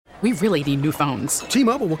We really need new phones.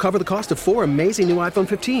 T-Mobile will cover the cost of 4 amazing new iPhone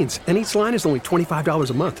 15s, and each line is only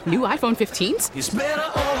 $25 a month. New iPhone 15s? It's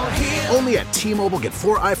better over here. Only at T-Mobile, get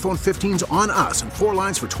 4 iPhone 15s on us and 4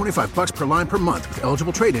 lines for $25 per line per month with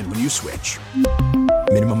eligible trade-in when you switch.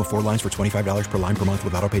 Minimum of 4 lines for $25 per line per month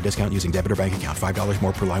with autopay discount using debit or bank account. $5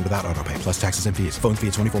 more per line without autopay, plus taxes and fees. Phone fee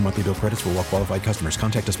at 24 monthly bill credits for well-qualified customers.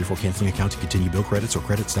 Contact us before canceling account to continue bill credits or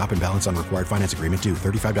credit stop and balance on required finance agreement due.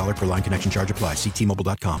 $35 per line connection charge applies. See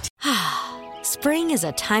T-Mobile.com. Spring is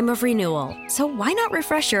a time of renewal, so why not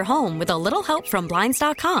refresh your home with a little help from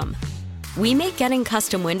Blinds.com? We make getting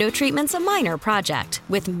custom window treatments a minor project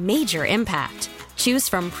with major impact. Choose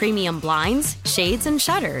from premium blinds, shades, and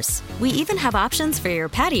shutters. We even have options for your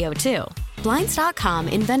patio, too. Blinds.com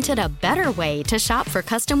invented a better way to shop for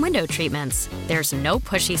custom window treatments. There's no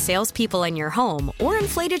pushy salespeople in your home or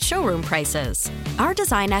inflated showroom prices. Our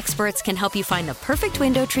design experts can help you find the perfect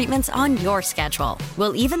window treatments on your schedule.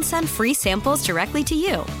 We'll even send free samples directly to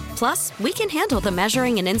you. Plus, we can handle the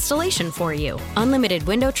measuring and installation for you. Unlimited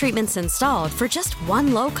window treatments installed for just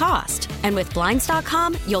one low cost. And with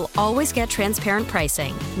Blinds.com, you'll always get transparent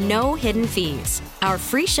pricing. No hidden fees. Our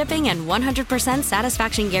free shipping and 100%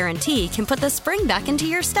 satisfaction guarantee can put the spring back into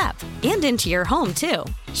your step and into your home, too.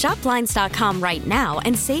 Shop Blinds.com right now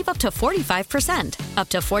and save up to 45%. Up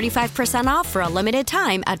to 45% off for a limited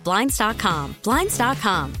time at Blinds.com.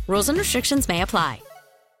 Blinds.com. Rules and restrictions may apply.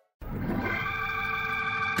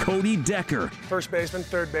 Cody Decker. First baseman,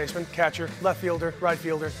 third baseman, catcher, left fielder, right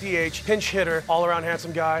fielder, DH, pinch hitter, all-around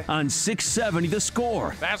handsome guy. On 670 The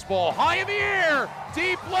Score. Fastball high in the air,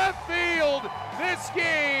 deep left field. This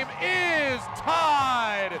game is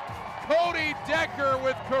tied. Cody Decker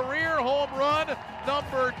with career home run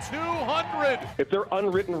number 200. If they're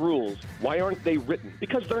unwritten rules, why aren't they written?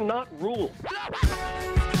 Because they're not rules.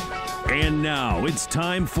 And now it's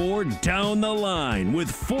time for Down the Line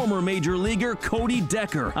with former Major Leaguer Cody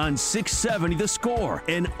Decker on 670 The Score,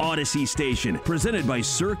 an Odyssey station presented by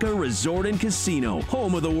Circa Resort and Casino,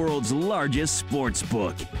 home of the world's largest sports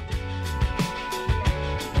book.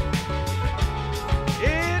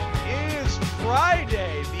 It is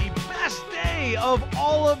Friday, the best day of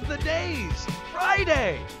all of the days.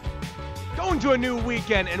 Friday. Going to a new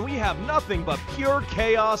weekend, and we have nothing but pure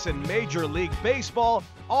chaos in Major League Baseball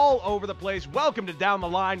all over the place. Welcome to Down the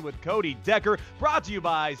Line with Cody Decker, brought to you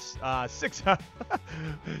by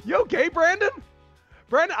You okay, Brandon?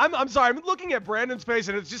 Brandon, I'm sorry. I'm looking at Brandon's face,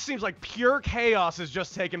 and it just seems like pure chaos has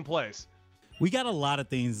just taken place. We got a lot of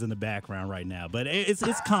things in the background right now, but it's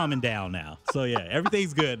calming down now. So, yeah,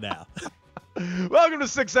 everything's good now. Welcome to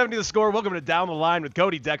 670 The Score. Welcome to Down the Line with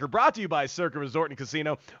Cody Decker, brought to you by Circa Resort and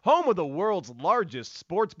Casino, home of the world's largest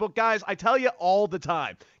sports book. Guys, I tell you all the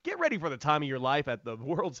time, get ready for the time of your life at the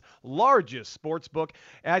world's largest sports book.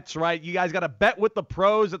 That's right. You guys got to bet with the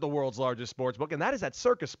pros at the world's largest sports book, and that is at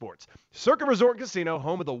Circa Sports. Circa Resort and Casino,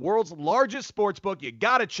 home of the world's largest sports book. You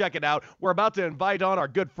got to check it out. We're about to invite on our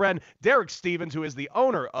good friend, Derek Stevens, who is the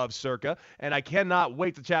owner of Circa, and I cannot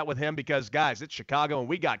wait to chat with him because, guys, it's Chicago, and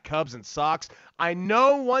we got Cubs and Sox. I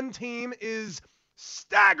know one team is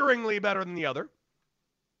staggeringly better than the other,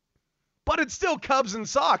 but it's still Cubs and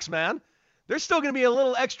Sox, man. There's still going to be a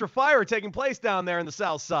little extra fire taking place down there in the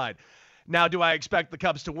South Side. Now, do I expect the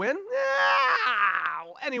Cubs to win?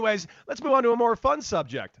 No. Anyways, let's move on to a more fun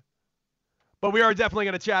subject. But we are definitely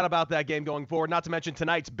going to chat about that game going forward, not to mention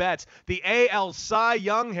tonight's bets. The AL Cy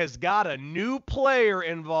Young has got a new player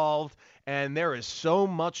involved, and there is so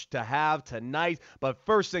much to have tonight. But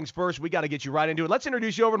first things first, we got to get you right into it. Let's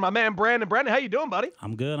introduce you over to my man, Brandon. Brandon, how you doing, buddy?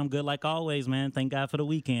 I'm good like always, man. Thank God for the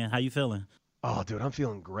weekend. How you feeling? Oh, dude, I'm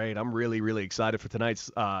feeling great. I'm really, really excited for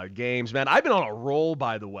tonight's games, man. I've been on a roll,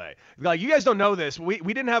 by the way. Like, you guys don't know this. We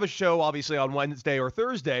didn't have a show, obviously, on Wednesday or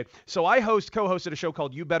Thursday, so I co-hosted a show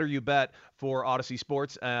called You Better You Bet for Odyssey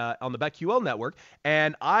Sports on the BetQL network,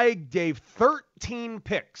 and I gave 13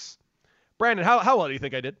 picks. Brandon, how well do you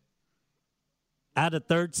think I did? Out of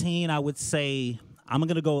 13, I would say I'm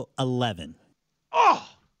going to go 11. Oh,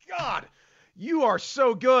 God. You are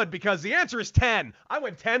so good because the answer is 10. I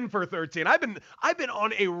went 10 for 13. I've been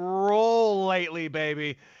on a roll lately,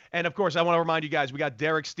 baby. And, of course, I want to remind you guys, we got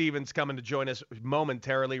Derek Stevens coming to join us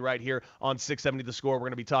momentarily right here on 670 The Score. We're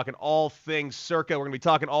going to be talking all things Circa. We're going to be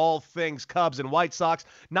talking all things Cubs and White Sox.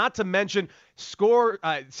 Not to mention,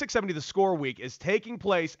 670 The Score week is taking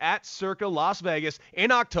place at Circa Las Vegas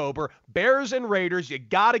in October. Bears and Raiders. You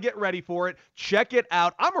got to get ready for it. Check it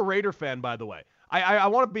out. I'm a Raider fan, by the way. I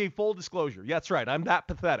want to be full disclosure. Yeah, that's right. I'm that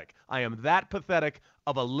pathetic. I am that pathetic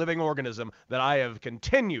of a living organism that I have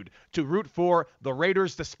continued to root for the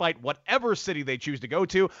Raiders despite whatever city they choose to go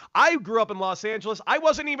to. I grew up in Los Angeles. I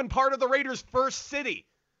wasn't even part of the Raiders' first city.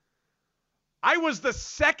 I was the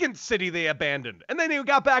second city they abandoned. And then they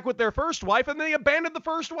got back with their first wife, and they abandoned the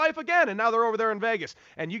first wife again, and now they're over there in Vegas.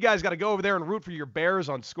 And you guys got to go over there and root for your Bears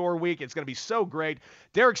on Score Week. It's going to be so great.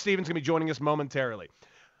 Derek Stevens going to be joining us momentarily.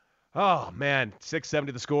 Oh, man,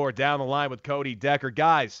 670 The Score, down the line with Cody Decker.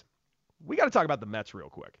 Guys, we got to talk about the Mets real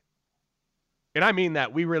quick. And I mean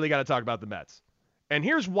that. We really got to talk about the Mets. And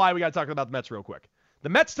here's why we got to talk about the Mets real quick. The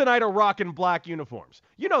Mets tonight are rocking black uniforms.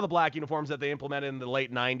 You know the black uniforms that they implemented in the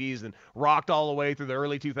late 90s and rocked all the way through the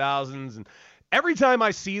early 2000s. And every time I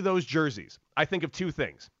see those jerseys, I think of two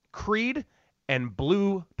things. Creed and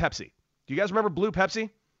blue Pepsi. Do you guys remember blue Pepsi?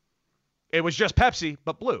 It was just Pepsi,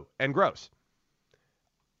 but blue and gross.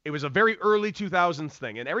 It was a very early 2000s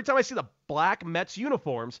thing. And every time I see the black Mets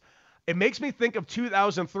uniforms, it makes me think of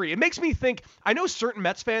 2003. It makes me think, I know certain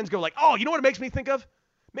Mets fans go like, oh, you know what it makes me think of?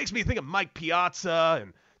 Makes me think of Mike Piazza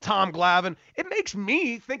and Tom Glavine. It makes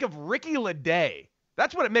me think of Ricky LeDay.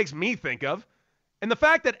 That's what it makes me think of. And the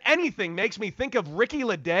fact that anything makes me think of Ricky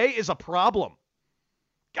LeDay is a problem.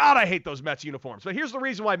 God, I hate those Mets uniforms. But here's the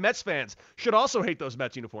reason why Mets fans should also hate those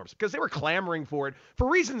Mets uniforms. Because they were clamoring for it for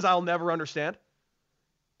reasons I'll never understand.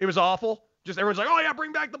 It was awful. Just everyone's like, oh yeah,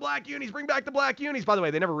 bring back the black unis, bring back the black unis. By the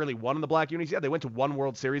way, they never really won in the black unis. Yeah, they went to one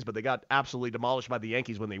World Series, but they got absolutely demolished by the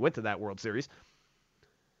Yankees when they went to that World Series.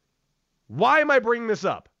 Why am I bringing this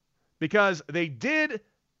up? Because they did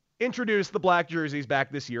introduce the black jerseys back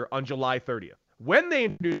this year on July 30th. When they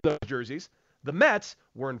introduced those jerseys, the Mets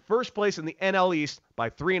were in first place in the NL East by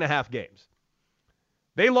 3.5 games.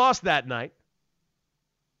 They lost that night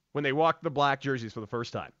when they walked the black jerseys for the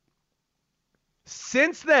first time.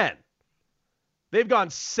 Since then, they've gone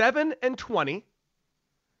 7-20,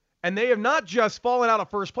 and they have not just fallen out of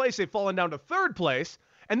first place, they've fallen down to third place,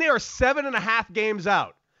 and they are 7.5 games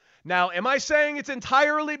out. Now, am I saying it's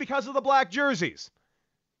entirely because of the black jerseys?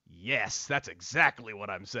 Yes, that's exactly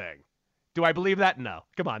what I'm saying. Do I believe that? No.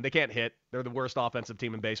 Come on, they can't hit. They're the worst offensive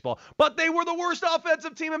team in baseball. But they were the worst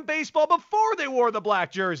offensive team in baseball before they wore the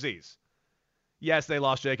black jerseys. Yes, they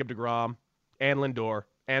lost Jacob deGrom and Lindor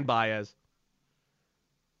and Baez.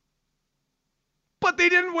 But they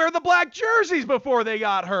didn't wear the black jerseys before they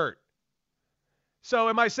got hurt. So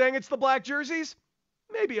am I saying it's the black jerseys?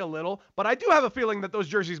 Maybe a little, but I do have a feeling that those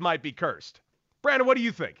jerseys might be cursed. Brandon, what do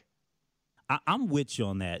you think? I'm with you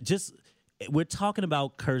on that. Just we're talking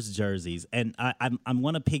about cursed jerseys, and I'm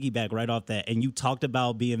want to piggyback right off that. And you talked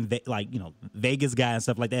about being Vegas guy and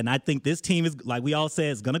stuff like that. And I think this team is, like we all said,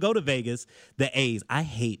 is going to go to Vegas. The A's. I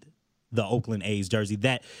hate the Oakland A's jersey.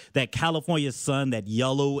 That California sun, that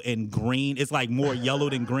yellow and green. It's like more yellow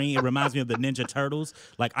than green. It reminds me of the Ninja Turtles.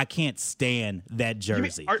 Like, I can't stand that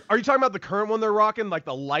jersey. Are you talking about the current one they're rocking? Like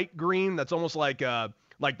the light green that's almost like the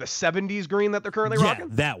 70s green that they're currently rocking?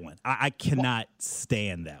 Yeah, that one. I cannot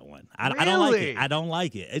stand that one. Really? I don't like it. I don't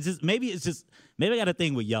like it. Maybe I got a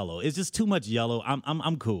thing with yellow. It's just too much yellow.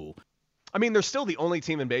 I'm cool. I mean, they're still the only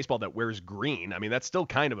team in baseball that wears green. I mean, that's still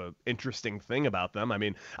kind of an interesting thing about them. I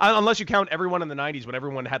mean, unless you count everyone in the 90s when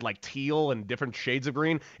everyone had like teal and different shades of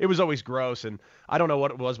green, it was always gross. And I don't know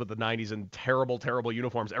what it was with the 90s and terrible, terrible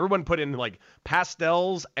uniforms. Everyone put in like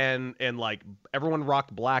pastels and like everyone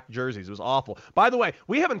rocked black jerseys. It was awful. By the way,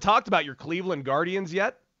 we haven't talked about your Cleveland Guardians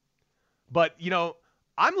yet, but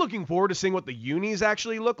I'm looking forward to seeing what the unis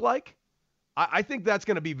actually look like. I think that's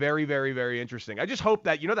going to be very, very, very interesting. I just hope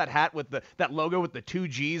that, that hat with that logo with the 2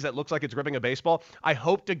 G's that looks like it's gripping a baseball, I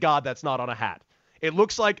hope to God that's not on a hat. It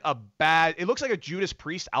looks like a Judas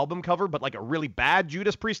Priest album cover, but like a really bad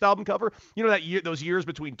Judas Priest album cover. You know those years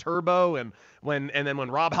between Turbo and then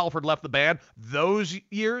when Rob Halford left the band, those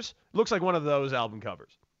years, looks like one of those album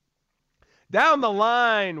covers. Down the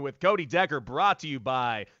line with Cody Decker, brought to you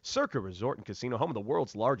by Circa Resort and Casino, home of the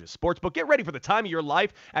world's largest sportsbook. Get ready for the time of your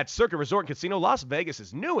life at Circa Resort and Casino, Las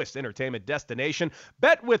Vegas' newest entertainment destination.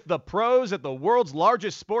 Bet with the pros at the world's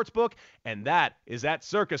largest sportsbook, and that is at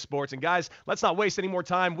Circa Sports. And guys, let's not waste any more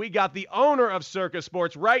time. We got the owner of Circa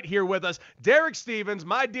Sports right here with us, Derek Stevens,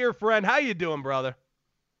 my dear friend. How you doing, brother?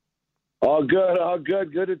 All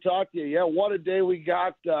good. Good to talk to you. Yeah, what a day we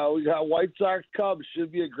got. We got White Sox Cubs.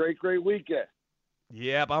 Should be a great weekend.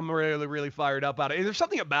 Yep, I'm really, really fired up about it. And there's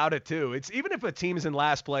something about it, too. It's even if a team's in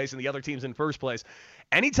last place and the other team's in first place,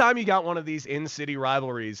 anytime you got one of these in-city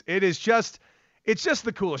rivalries, it's just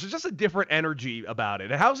the coolest. It's just a different energy about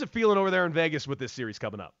it. And how's it feeling over there in Vegas with this series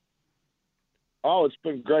coming up? Oh, it's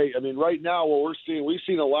been great. I mean, right now what we've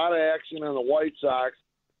seen a lot of action on the White Sox,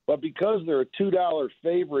 but because they're a $2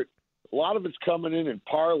 favorite, a lot of it's coming in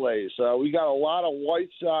parlays. We got a lot of White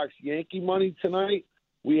Sox Yankee money tonight.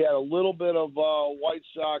 We had a little bit of White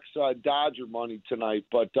Sox Dodger money tonight,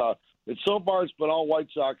 but so far it's been all White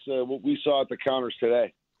Sox what we saw at the counters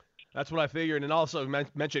today. That's what I figured. And also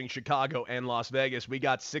mentioning Chicago and Las Vegas, we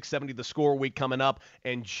got 670 The Score week coming up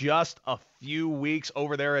in just a few weeks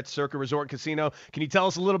over there at Circa Resort and Casino. Can you tell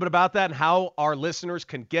us a little bit about that and how our listeners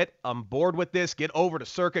can get on board with this, get over to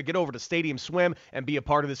Circa, get over to Stadium Swim, and be a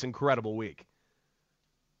part of this incredible week?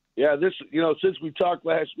 Yeah, since we talked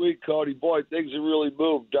last week, Cody, boy, things have really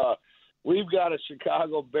moved. We've got a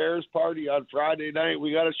Chicago Bears party on Friday night.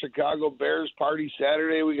 We got a Chicago Bears party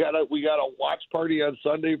Saturday. We got a watch party on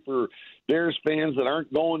Sunday for Bears fans that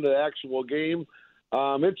aren't going to the actual game.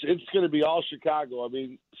 It's going to be all Chicago. I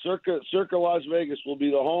mean, Circa Las Vegas will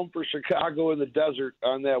be the home for Chicago in the desert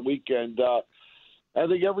on that weekend. I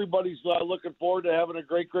think everybody's looking forward to having a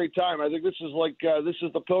great time. I think this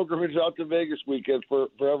is the pilgrimage out to Vegas weekend for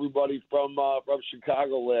everybody from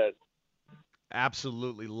Chicagoland.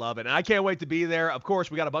 Absolutely love it. And I can't wait to be there. Of course,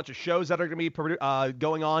 we got a bunch of shows that are going to be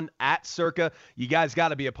going on at Circa. You guys got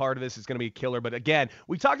to be a part of this. It's going to be killer. But again,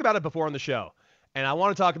 we talked about it before on the show, and I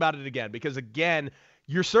want to talk about it again because, again,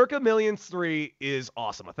 your Circa Millions 3 is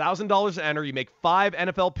awesome. $1,000 to enter. You make 5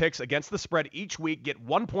 NFL picks against the spread each week. Get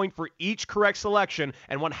 1 point for each correct selection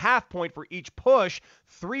and 1/2 point for each push.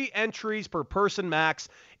 3 entries per person max.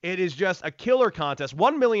 It is just a killer contest.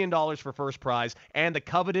 $1 million for first prize and the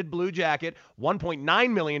coveted blue jacket.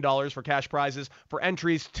 $1.9 million for cash prizes for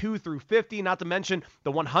entries 2 through 50. Not to mention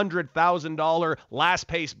the $100,000 last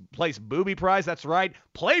place booby prize. That's right.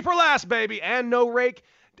 Play for last, baby, and no rake.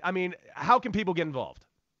 I mean, how can people get involved?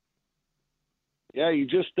 Yeah, you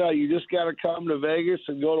just got to come to Vegas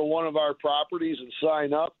and go to one of our properties and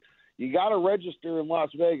sign up. You got to register in Las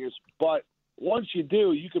Vegas, but once you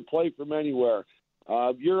do, you can play from anywhere.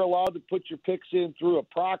 You're allowed to put your picks in through a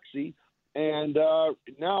proxy, and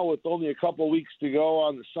now with only a couple weeks to go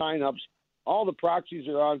on the sign-ups, all the proxies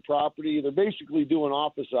are on property. They're basically doing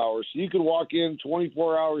office hours, so you can walk in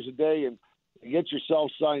 24 hours a day and get yourself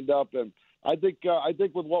signed up. And I think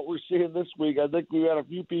with what we're seeing this week, I think we had a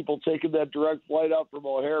few people taking that direct flight out from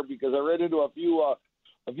O'Hare because I ran into a few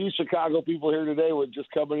Chicago people here today with just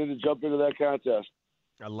coming in and jump into that contest.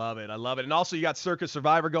 I love it. And also you got Circa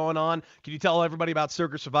Survivor going on. Can you tell everybody about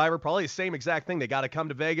Circa Survivor? Probably the same exact thing. They got to come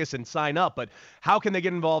to Vegas and sign up, but how can they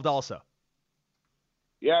get involved also?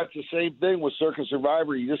 Yeah, it's the same thing with Circa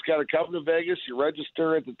Survivor. You just got to come to Vegas, you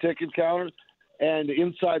register at the ticket counter and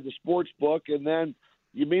inside the sports book, and then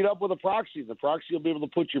you meet up with a proxy. The proxy will be able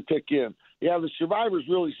to put your pick in. Yeah, the Survivor is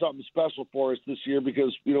really something special for us this year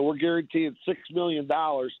because, we're guaranteed $6 million.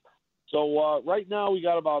 So right now we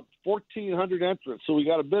got about 1,400 entrants. So we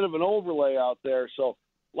got a bit of an overlay out there. So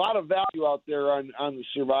a lot of value out there on the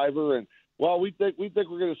Survivor. And, well, we think we're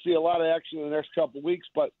going to see a lot of action in the next couple of weeks.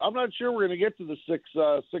 But I'm not sure we're going to get to the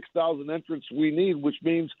 6,000 entrants we need, which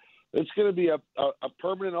means it's going to be a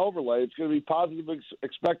permanent overlay. It's going to be positive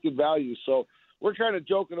expected value. So we're kind of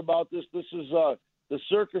joking about this. This is the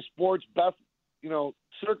Circa Sports best,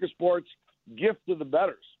 Circa Sports gift to the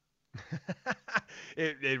bettors.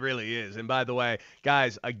 It really is. And by the way,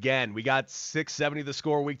 guys, again, we got 670 The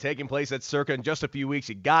Score week taking place at Circa in just a few weeks.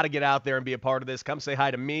 You got to get out there and be a part of this. Come say hi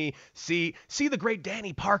to me. See the great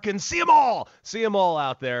Danny Parkins. See them all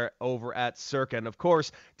out there over at Circa. And of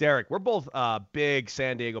course, Derek, we're both big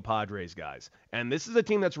San Diego Padres guys. And this is a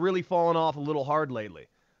team that's really fallen off a little hard lately.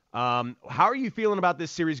 How are you feeling about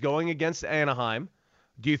this series going against Anaheim?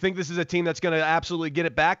 Do you think this is a team that's going to absolutely get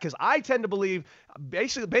it back? Because I tend to believe,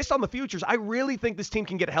 basically based on the futures, I really think this team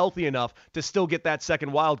can get healthy enough to still get that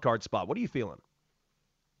second wild card spot. What are you feeling?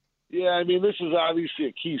 Yeah, I mean, this is obviously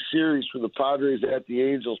a key series for the Padres at the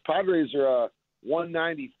Angels. Padres are a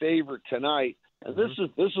 190 favorite tonight, and this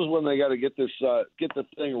is when they got to get the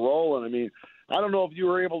thing rolling. I mean, I don't know if you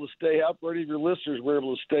were able to stay up or any of your listeners were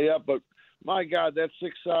able to stay up, but my God, that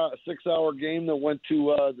six-hour game that went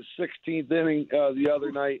to the 16th inning the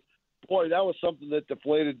other night, boy, that was something that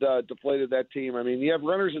deflated that team. I mean, you have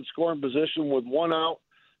runners in scoring position with 1 out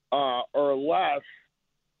or less,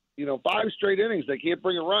 5 straight innings. They can't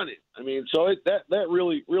bring a run in. I mean, so that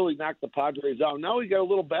really knocked the Padres out. Now we got a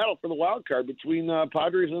little battle for the wild card between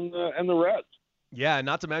Padres and the Reds. Yeah,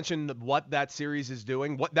 not to mention what that series is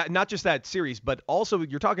doing. Not just that series, but also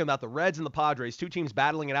you're talking about the Reds and the Padres, 2 teams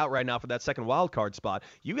battling it out right now for that second wild card spot.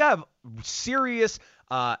 You have serious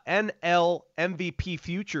NL MVP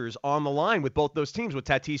futures on the line with both those teams, with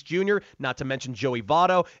Tatis Jr., not to mention Joey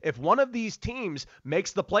Votto. If one of these teams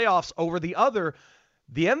makes the playoffs over the other,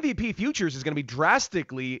 the MVP futures is going to be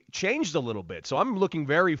drastically changed a little bit. So I'm looking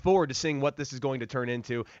very forward to seeing what this is going to turn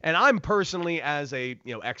into. And I'm personally, as a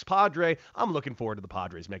ex-Padre, I'm looking forward to the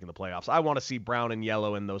Padres making the playoffs. I want to see brown and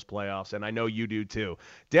yellow in those playoffs, and I know you do too.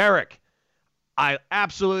 Derek, I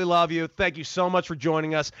absolutely love you. Thank you so much for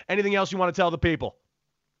joining us. Anything else you want to tell the people?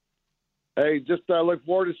 Hey, just look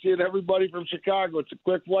forward to seeing everybody from Chicago. It's a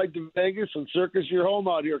quick flight to Vegas, and Circa's your home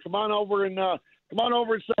out here. Come on over and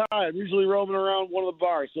say hi. I'm usually roaming around one of the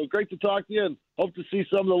bars. So great to talk to you, and hope to see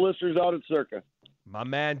some of the listeners out at Circa. My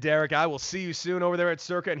man, Derek, I will see you soon over there at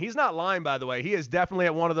Circa. And he's not lying, by the way. He is definitely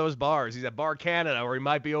at one of those bars. He's at Bar Canada, or he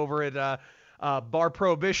might be over at Bar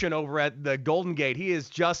Prohibition over at the Golden Gate. He is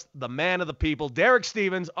just the man of the people. Derek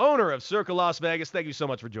Stevens, owner of Circa Las Vegas. Thank you so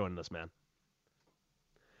much for joining us, man.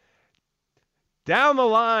 Down the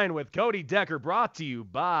Line with Cody Decker, brought to you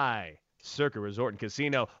by Circa Resort and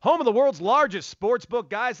Casino, home of the world's largest sports book.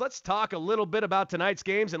 Guys, let's talk a little bit about tonight's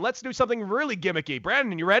games, and let's do something really gimmicky.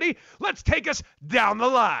 Brandon, you ready? Let's take us down the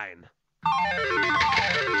line.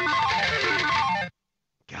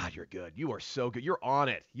 God, you're good. You are so good. You're on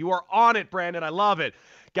it. You are on it, Brandon. I love it.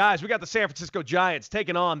 Guys, we got the San Francisco Giants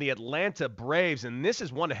taking on the Atlanta Braves, and this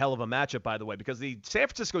is one hell of a matchup, by the way, because the San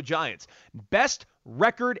Francisco Giants, best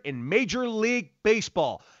record in Major League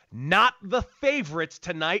Baseball, not the favorites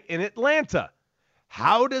tonight in Atlanta.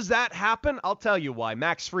 How does that happen? I'll tell you why.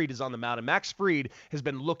 Max Fried is on the mound, and Max Fried has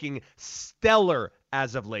been looking stellar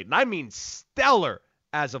as of late, and I mean stellar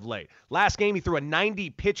as of late. Last game, he threw a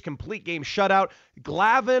 90-pitch complete game shutout.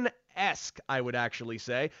 Glavine-esque, I would actually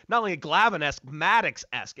say. Not only a Glavine-esque,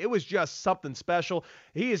 Maddox-esque. It was just something special.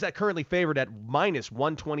 He is currently favored at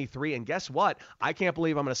 -123. And guess what? I can't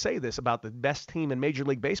believe I'm going to say this about the best team in Major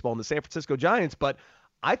League Baseball, in the San Francisco Giants, but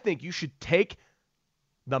I think you should take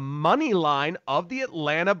the money line of the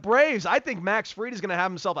Atlanta Braves. I think Max Fried is going to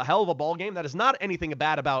have himself a hell of a ball game. That is not anything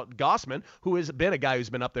bad about Gausman, who has been a guy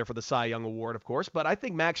who's been up there for the Cy Young Award, of course. But I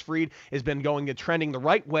think Max Fried has been going and trending the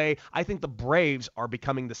right way. I think the Braves are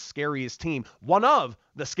becoming the scariest team, one of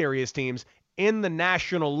the scariest teams in the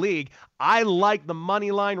National League. I like the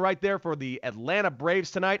money line right there for the Atlanta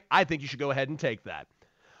Braves tonight. I think you should go ahead and take that.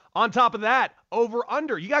 On top of that,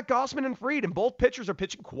 over-under. You got Gausman and Fried, and both pitchers are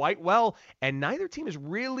pitching quite well, and neither team is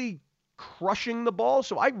really crushing the ball,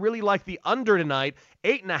 so I really like the under tonight,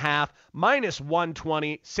 8.5,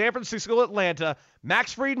 -120, San Francisco, Atlanta,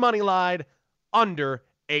 Max Fried money line, under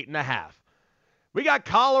 8.5. We got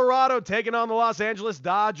Colorado taking on the Los Angeles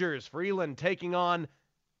Dodgers. Freeland taking on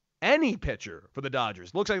any pitcher for the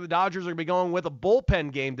Dodgers. Looks like the Dodgers are going to be going with a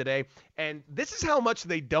bullpen game today, and this is how much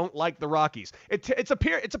they don't like the Rockies. It's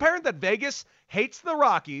apparent that Vegas hates the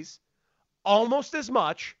Rockies almost as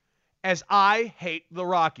much as I hate the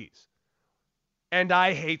Rockies. And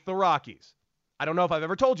I hate the Rockies. I don't know if I've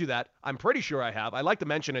ever told you that. I'm pretty sure I have. I like to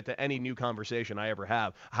mention it to any new conversation I ever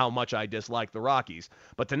have, how much I dislike the Rockies.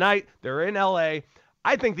 But tonight, they're in L.A.,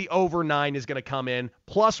 I think the over 9 is going to come in,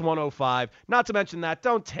 +105. Not to mention that,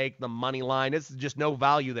 don't take the money line. It's just no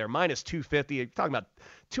value there. -250. You're talking about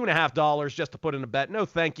 $2.50 just to put in a bet. No,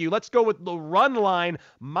 thank you. Let's go with the run line,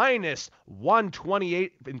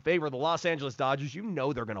 -128 in favor of the Los Angeles Dodgers. You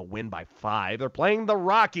know they're going to win by 5. They're playing the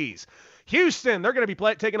Rockies. Houston, they're going to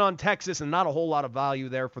be taking on Texas, and not a whole lot of value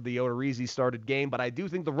there for the Odorizzi started game, but I do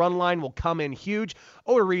think the run line will come in huge.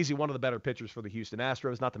 Odorizzi, one of the better pitchers for the Houston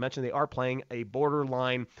Astros, not to mention they are playing a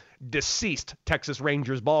borderline deceased Texas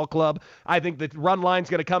Rangers ball club. I think the run line's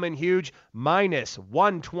going to come in huge,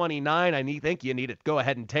 -129. I think you need it. Go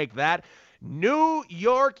ahead and take that. New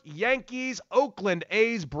York Yankees, Oakland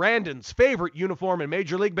A's, Brandon's favorite uniform in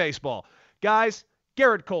Major League Baseball. Guys,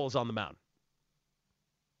 Garrett Cole's on the mound.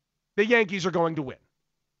 The Yankees are going to win.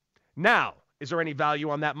 Now, is there any value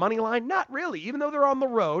on that money line? Not really. Even though they're on the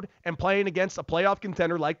road and playing against a playoff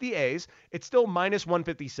contender like the A's, it's still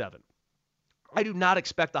 -157. I do not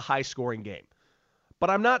expect a high-scoring game. But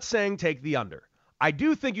I'm not saying take the under. I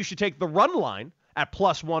do think you should take the run line at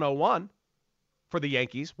 +101 for the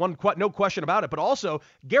Yankees. No question about it. But also,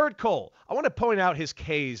 Garrett Cole, I want to point out his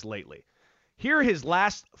Ks lately. Here are his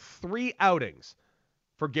last 3 outings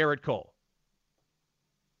for Garrett Cole.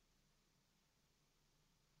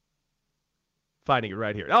 Finding it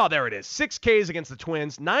right here. Oh, there it is. 6 Ks against the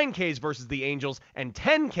Twins, 9 Ks versus the Angels, and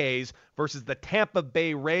 10 Ks versus the Tampa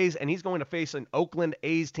Bay Rays. And he's going to face an Oakland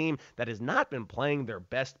A's team that has not been playing their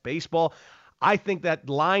best baseball. I think that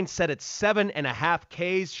line set at 7.5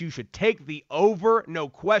 Ks. You should take the over, no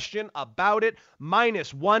question about it.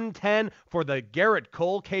 -110 for the Garrett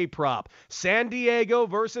Cole K prop. San Diego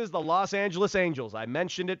versus the Los Angeles Angels. I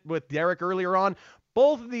mentioned it with Derek earlier on.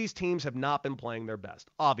 Both of these teams have not been playing their best,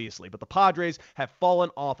 obviously, but the Padres have fallen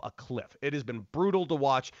off a cliff. It has been brutal to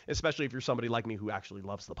watch, especially if you're somebody like me who actually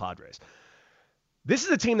loves the Padres. This is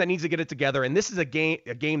a team that needs to get it together, and this is a game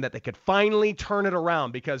that they could finally turn it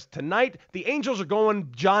around, because tonight the Angels are going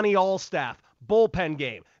Johnny Allstaff bullpen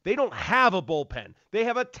game. They don't have a bullpen. They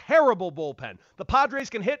have a terrible bullpen. The Padres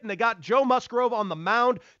can hit, and they got Joe Musgrove on the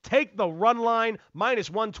mound. Take the run line,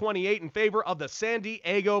 -128 in favor of the San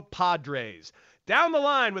Diego Padres. Down the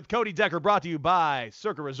line with Cody Decker, brought to you by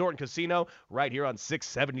Circa Resort and Casino, right here on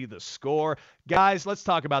 670 The Score. Guys, let's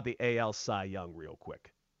talk about the AL Cy Young real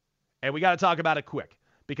quick. And we got to talk about it quick,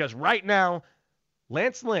 because right now,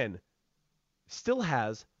 Lance Lynn still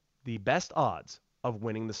has the best odds of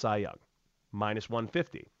winning the Cy Young,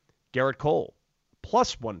 -150. Garrett Cole,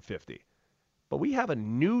 +150. But we have a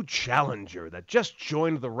new challenger that just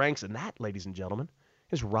joined the ranks, and that, ladies and gentlemen,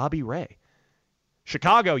 is Robbie Ray.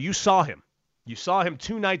 Chicago, you saw him. You saw him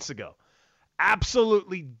 2 nights ago.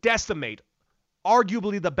 Absolutely decimate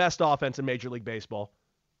arguably the best offense in Major League Baseball,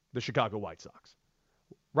 the Chicago White Sox.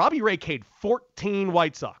 Robbie Ray K'd 14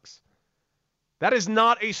 White Sox. That is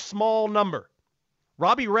not a small number.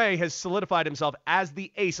 Robbie Ray has solidified himself as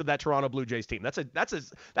the ace of that Toronto Blue Jays team. That's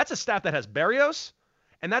a staff that has Berrios,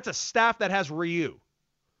 and that's a staff that has Ryu.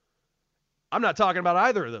 I'm not talking about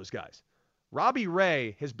either of those guys. Robbie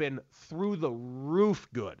Ray has been through the roof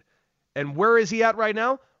good. And where is he at right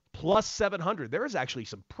now? +700. There is actually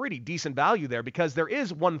some pretty decent value there because there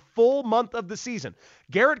is one full month of the season.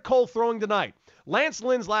 Garrett Cole throwing tonight. Lance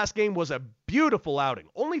Lynn's last game was a beautiful outing.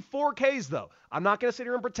 Only 4 Ks, though. I'm not going to sit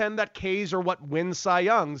here and pretend that Ks are what wins Cy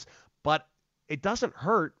Youngs, but it doesn't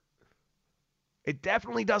hurt. It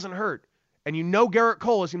definitely doesn't hurt. And you know Garrett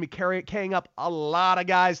Cole is going to be carrying up a lot of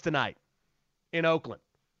guys tonight in Oakland.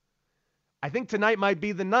 I think tonight might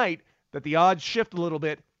be the night that the odds shift a little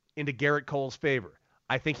bit into Garrett Cole's favor.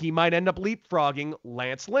 I think he might end up leapfrogging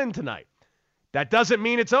Lance Lynn tonight. That doesn't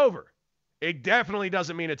mean it's over. It definitely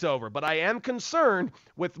doesn't mean it's over, but I am concerned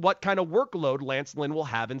with what kind of workload Lance Lynn will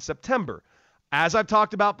have in September. As I've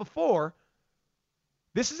talked about before,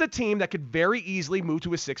 this is a team that could very easily move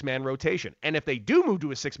to a 6-man rotation. And if they do move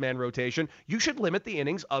to a 6-man rotation, you should limit the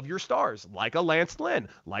innings of your stars, like a Lance Lynn,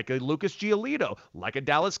 like a Lucas Giolito, like a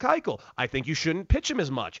Dallas Keuchel. I think you shouldn't pitch him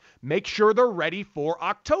as much. Make sure they're ready for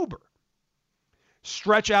October.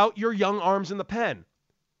 Stretch out your young arms in the pen.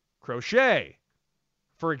 Crochet,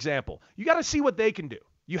 for example. You got to see what they can do.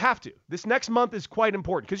 You have to. This next month is quite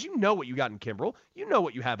important because you know what you got in Kimbrel. You know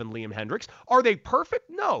what you have in Liam Hendriks. Are they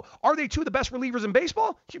perfect? No. Are they 2 of the best relievers in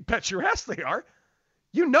baseball? You bet your ass they are.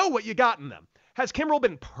 You know what you got in them. Has Kimbrel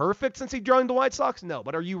been perfect since he joined the White Sox? No.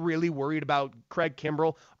 But are you really worried about Craig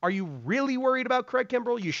Kimbrel? Are you really worried about Craig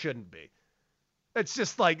Kimbrel? You shouldn't be. It's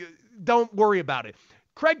just like, don't worry about it.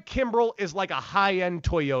 Craig Kimbrel is like a high-end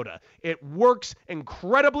Toyota. It works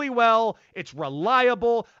incredibly well. It's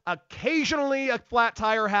reliable. Occasionally a flat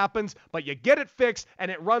tire happens, but you get it fixed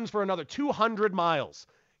and it runs for another 200 miles.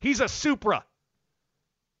 He's a Supra.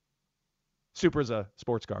 Supra's a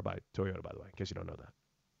sports car by Toyota, by the way, in case you don't know that.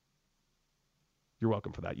 You're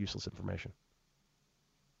welcome for that useless information.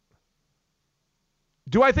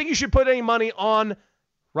 Do I think you should put any money on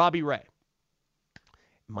Robbie Ray?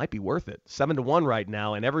 Might be worth it. 7-1 right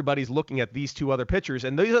now, and everybody's looking at these 2 other pitchers,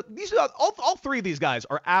 and these all 3 of these guys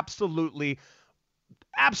are absolutely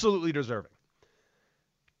deserving.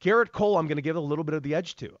 Garrett Cole, I'm going to give a little bit of the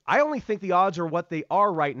edge to. I only think the odds are what they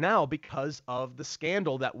are right now because of the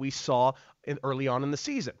scandal that we saw early on in the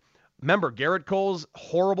season. Remember, Garrett Cole's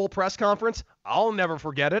horrible press conference? I'll never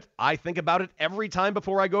forget it. I think about it every time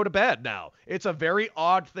before I go to bed now. It's a very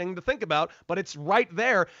odd thing to think about, but it's right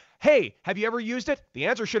there. Hey, have you ever used it? The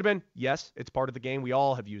answer should have been, yes, it's part of the game. We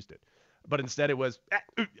all have used it. But instead it was,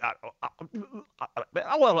 I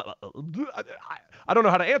don't know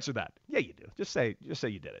how to answer that. Yeah, you do. Just say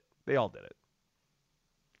you did it. They all did it.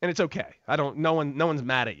 And it's okay. No one's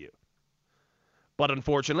mad at you. But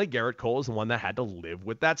unfortunately, Garrett Cole is the one that had to live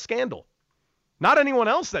with that scandal. Not anyone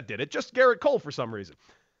else that did it, just Garrett Cole for some reason.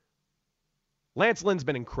 Lance Lynn's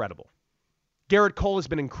been incredible. Garrett Cole has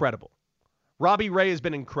been incredible. Robbie Ray has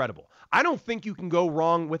been incredible. I don't think you can go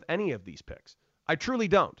wrong with any of these picks. I truly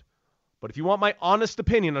don't. But if you want my honest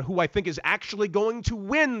opinion on who I think is actually going to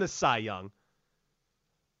win the Cy Young,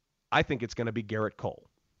 I think it's going to be Garrett Cole.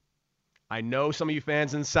 I know some of you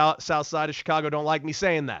fans in South Side of Chicago don't like me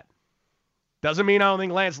saying that. Doesn't mean I don't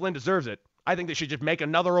think Lance Lynn deserves it. I think they should just make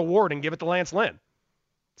another award and give it to Lance Lynn.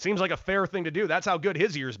 Seems like a fair thing to do. That's how good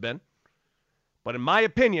his year's been. But in my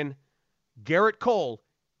opinion, Garrett Cole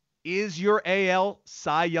is your AL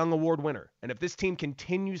Cy Young Award winner. And if this team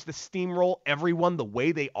continues to steamroll everyone the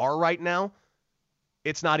way they are right now,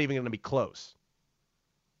 it's not even going to be close.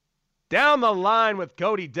 Down the line with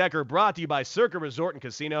Cody Decker, brought to you by Circa Resort and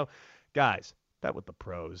Casino. Guys, bet with the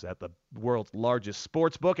pros at the world's largest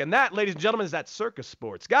sports book. And that, ladies and gentlemen, is that Circa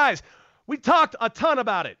Sports. Guys, we talked a ton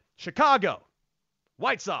about it. Chicago,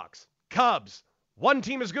 White Sox, Cubs, One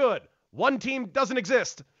team is good. One team doesn't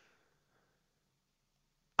exist.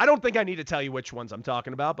 I don't think I need to tell you which ones I'm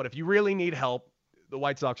talking about, but if you really need help, the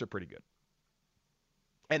White Sox are pretty good.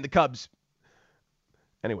 And the Cubs,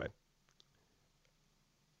 anyway.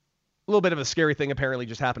 A little bit of a scary thing apparently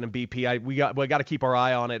just happened in BP. We got to keep our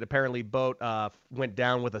eye on it. Apparently, Boat went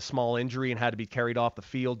down with a small injury and had to be carried off the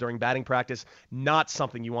field during batting practice. Not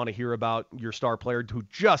something you want to hear about your star player who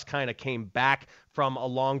just kind of came back from a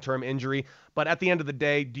long-term injury. But at the end of the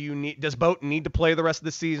day, does Boat need to play the rest of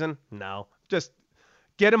the season? No. Just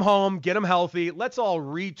get him home, get him healthy. Let's all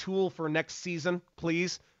retool for next season,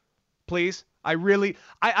 please. Please. I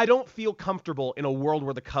don't feel comfortable in a world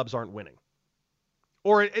where the Cubs aren't winning.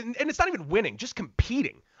 And it's not even winning, just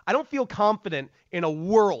competing. I don't feel confident in a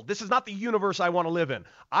world. This is not the universe I want to live in.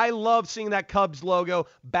 I love seeing that Cubs logo,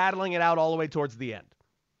 battling it out all the way towards the end.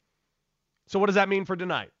 So what does that mean for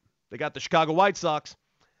tonight? They got the Chicago White Sox,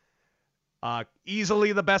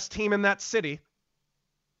 easily the best team in that city,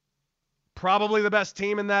 probably the best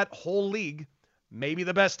team in that whole league, maybe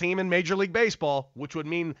the best team in Major League Baseball, which would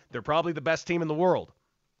mean they're probably the best team in the world.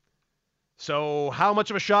 So how much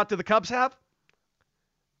of a shot do the Cubs have?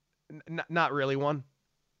 Not really one.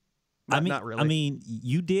 Not really. I mean,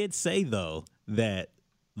 you did say, though, that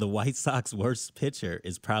the White Sox worst pitcher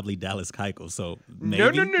is probably Dallas Keuchel. So maybe, No.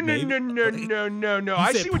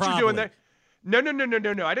 I see what you're doing there.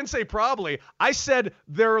 No. I didn't say probably. I said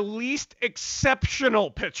their least exceptional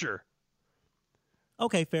pitcher.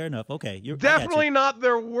 Okay, fair enough. Okay. Definitely not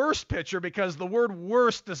their worst pitcher, because the word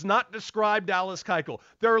worst does not describe Dallas Keuchel.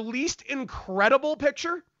 Their least incredible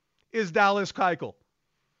pitcher is Dallas Keuchel.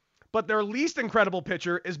 But their least incredible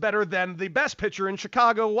pitcher is better than the best pitcher in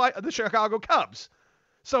the Chicago Cubs.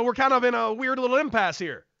 So we're kind of in a weird little impasse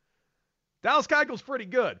here. Dallas Keuchel's pretty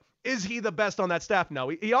good. Is he the best on that staff? No.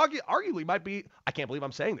 He arguably might be. I can't believe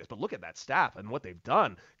I'm saying this, but look at that staff and what they've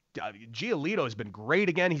done. Giolito has been great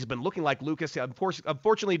again. He's been looking like Lucas.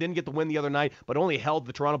 Unfortunately, he didn't get the win the other night, but only held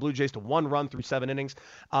the Toronto Blue Jays to 1 run through 7 innings.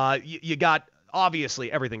 You got... Obviously,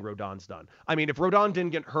 everything Rodon's done. I mean, if Rodon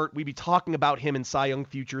didn't get hurt, we'd be talking about him in Cy Young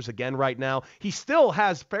futures again right now. He still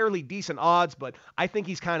has fairly decent odds, but I think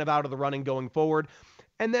he's kind of out of the running going forward.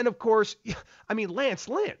 And then, of course, I mean, Lance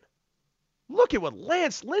Lynn. Look at what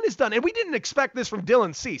Lance Lynn has done. And we didn't expect this from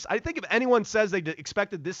Dylan Cease. I think if anyone says they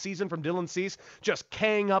expected this season from Dylan Cease just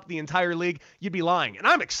K-ing up the entire league, you'd be lying. And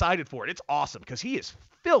I'm excited for it. It's awesome because he is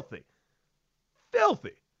filthy.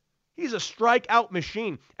 Filthy. He's a strikeout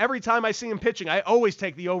machine. Every time I see him pitching, I always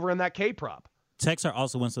take the over in that K prop. Texter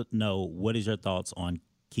also wants to know, what is your thoughts on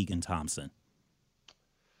Keegan Thompson?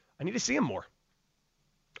 I need to see him more.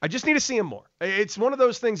 I just need to see him more. It's one of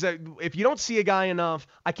those things that if you don't see a guy enough,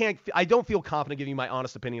 I don't feel confident giving you my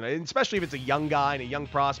honest opinion, especially if it's a young guy and a young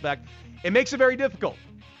prospect. It makes it very difficult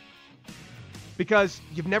because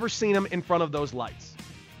you've never seen him in front of those lights.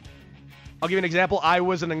 I'll give you an example. I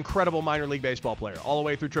was an incredible minor league baseball player all the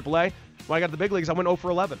way through AAA. When I got to the big leagues, I went 0 for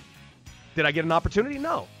 11. Did I get an opportunity?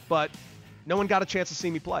 No. But no one got a chance to see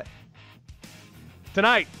me play.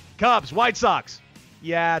 Tonight, Cubs, White Sox.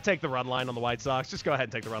 Yeah, take the run line on the White Sox. Just go ahead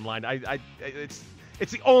and take the run line. It's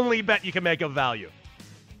the only bet you can make of value.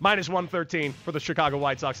 -113 for the Chicago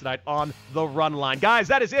White Sox tonight on the run line. Guys,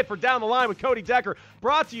 that is it for Down the Line with Cody Decker,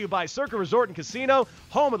 brought to you by Circa Resort and Casino,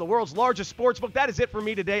 home of the world's largest sportsbook. That is it for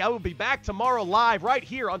me today. I will be back tomorrow live right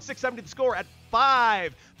here on 670 The Score at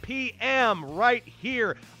 5 p.m. right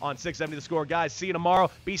here on 670 The Score. Guys, see you tomorrow.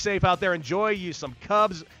 Be safe out there. Enjoy you some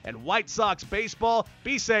Cubs and White Sox baseball.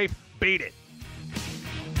 Be safe. Beat it.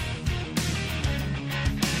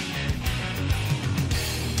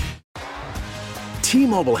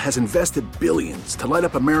 T-Mobile has invested billions to light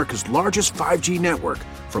up America's largest 5G network,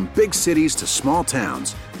 from big cities to small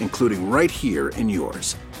towns, including right here in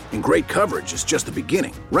yours. And great coverage is just the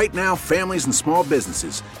beginning. Right now, families and small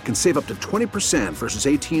businesses can save up to 20% versus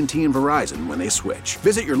AT&T and Verizon when they switch.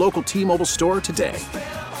 Visit your local T-Mobile store today.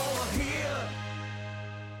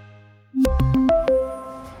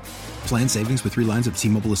 Plan savings with 3 lines of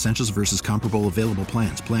T-Mobile Essentials versus comparable available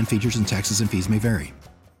plans. Plan features and taxes and fees may vary.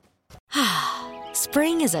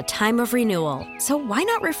 Spring is a time of renewal, so why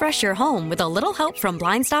not refresh your home with a little help from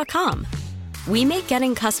Blinds.com? We make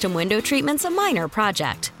getting custom window treatments a minor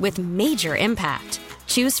project with major impact.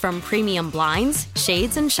 Choose from premium blinds,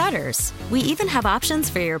 shades, and shutters. We even have options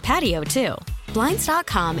for your patio, too.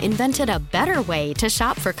 Blinds.com invented a better way to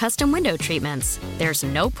shop for custom window treatments. There's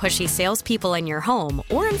no pushy salespeople in your home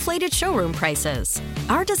or inflated showroom prices.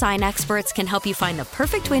 Our design experts can help you find the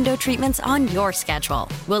perfect window treatments on your schedule.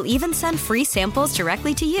 We'll even send free samples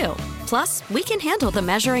directly to you. Plus, we can handle the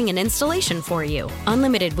measuring and installation for you.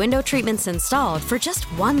 Unlimited window treatments installed for just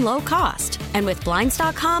one low cost. And with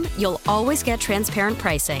Blinds.com, you'll always get transparent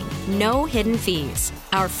pricing. No hidden fees.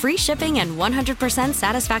 Our free shipping and 100%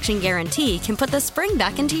 satisfaction guarantee can put the spring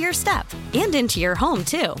back into your step and into your home,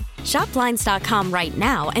 too. Shop Blinds.com right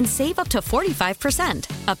now and save up to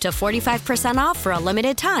 45%. Up to 45% off for a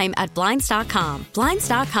limited time at Blinds.com.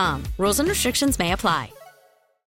 Blinds.com. Rules and restrictions may apply.